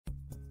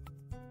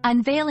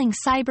Unveiling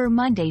Cyber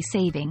Monday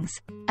Savings,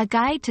 a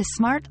guide to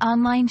smart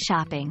online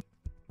shopping.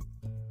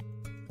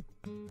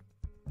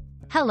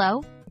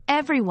 Hello,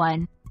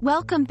 everyone.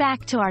 Welcome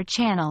back to our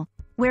channel,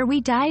 where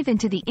we dive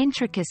into the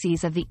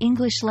intricacies of the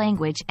English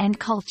language and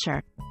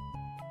culture.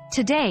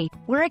 Today,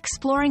 we're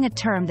exploring a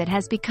term that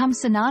has become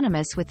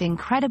synonymous with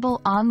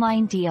incredible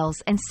online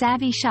deals and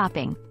savvy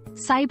shopping: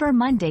 Cyber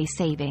Monday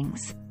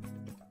savings.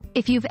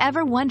 If you've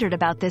ever wondered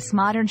about this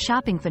modern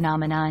shopping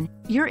phenomenon,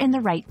 you're in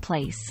the right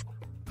place.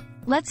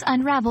 Let's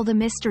unravel the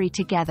mystery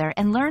together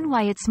and learn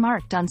why it's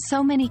marked on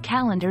so many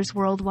calendars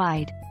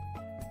worldwide.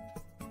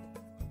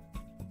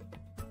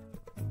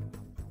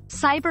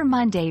 Cyber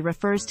Monday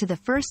refers to the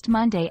first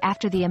Monday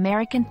after the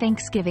American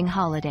Thanksgiving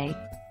holiday.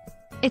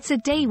 It's a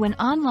day when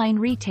online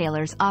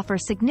retailers offer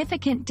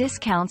significant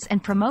discounts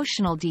and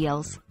promotional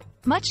deals,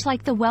 much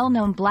like the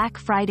well-known Black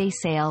Friday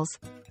sales,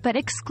 but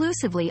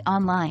exclusively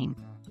online.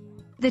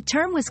 The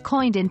term was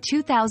coined in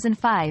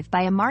 2005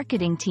 by a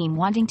marketing team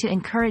wanting to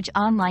encourage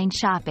online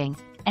shopping,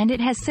 and it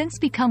has since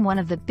become one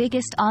of the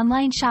biggest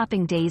online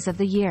shopping days of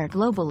the year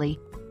globally.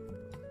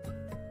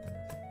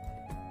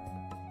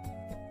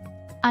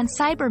 On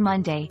Cyber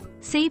Monday,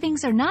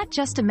 savings are not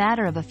just a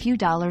matter of a few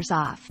dollars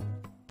off.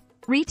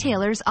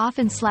 Retailers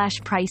often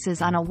slash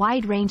prices on a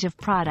wide range of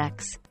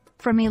products,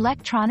 from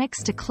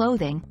electronics to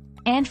clothing,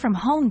 and from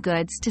home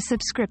goods to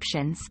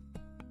subscriptions.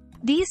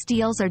 These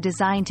deals are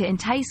designed to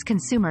entice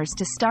consumers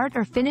to start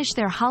or finish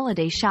their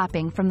holiday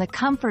shopping from the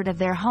comfort of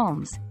their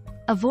homes,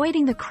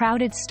 avoiding the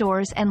crowded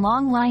stores and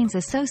long lines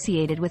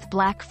associated with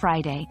Black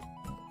Friday.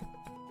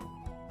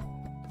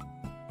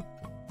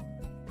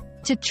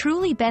 To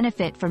truly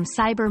benefit from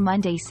Cyber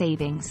Monday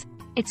savings,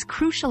 it's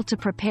crucial to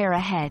prepare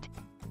ahead.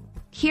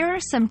 Here are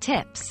some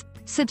tips.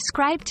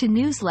 Subscribe to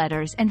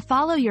newsletters and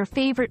follow your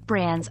favorite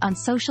brands on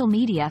social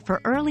media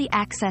for early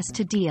access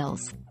to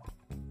deals.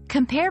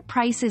 Compare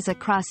prices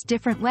across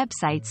different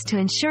websites to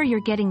ensure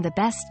you're getting the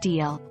best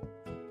deal.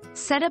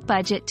 Set a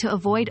budget to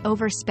avoid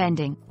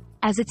overspending,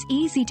 as it's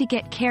easy to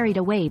get carried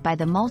away by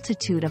the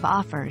multitude of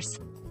offers.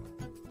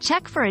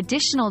 Check for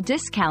additional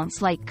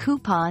discounts like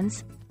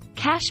coupons,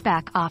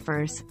 cashback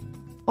offers,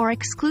 or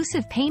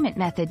exclusive payment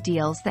method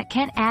deals that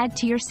can add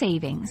to your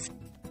savings.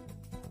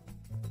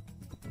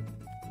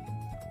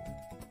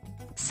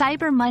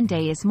 Cyber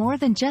Monday is more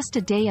than just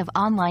a day of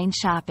online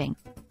shopping.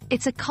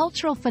 It's a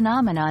cultural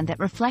phenomenon that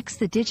reflects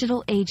the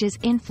digital age's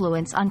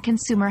influence on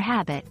consumer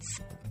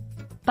habits.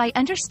 By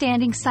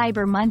understanding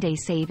Cyber Monday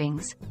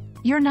savings,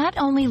 you're not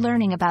only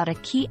learning about a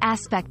key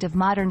aspect of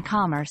modern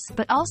commerce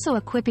but also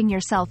equipping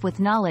yourself with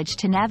knowledge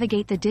to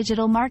navigate the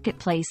digital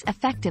marketplace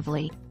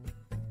effectively.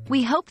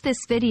 We hope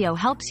this video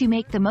helps you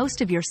make the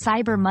most of your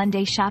Cyber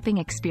Monday shopping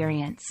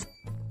experience.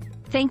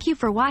 Thank you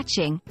for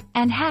watching,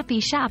 and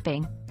happy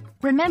shopping!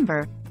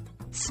 Remember,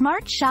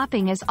 smart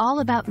shopping is all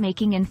about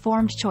making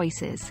informed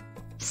choices.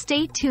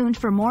 Stay tuned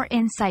for more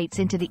insights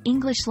into the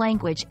English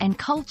language and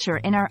culture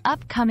in our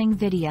upcoming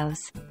videos.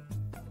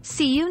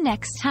 See you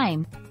next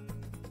time!